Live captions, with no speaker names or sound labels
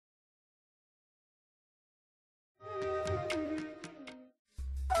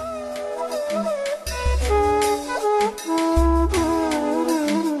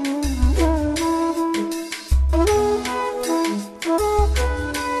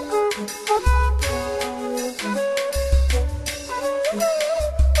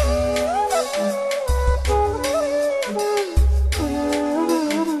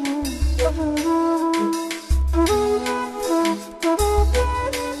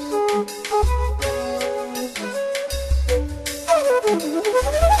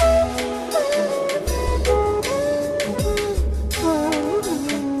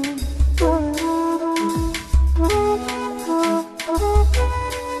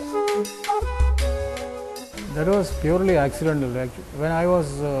That was purely accidental. When I was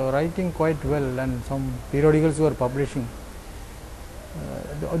writing quite well and some periodicals were publishing,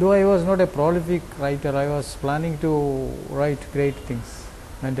 though I was not a prolific writer, I was planning to write great things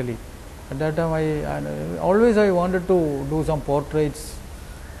mentally. At that time, I wanted to do some portraits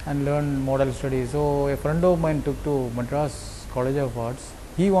and learn model studies. So a friend of mine took to Madras College of Arts.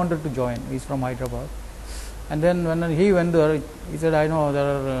 He wanted to join. He's from Hyderabad. And then when he went there, he said, I know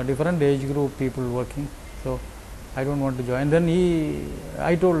there are different age group people working, so I don't want to join. Then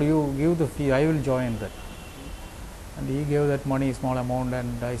I told you, give the fee, I will join that. And he gave that money, small amount,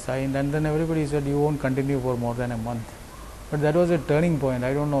 and I signed. And then everybody said, you won't continue for more than a month. But that was a turning point.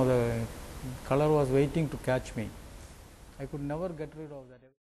 I don't know, the color was waiting to catch me. I could never get rid of that.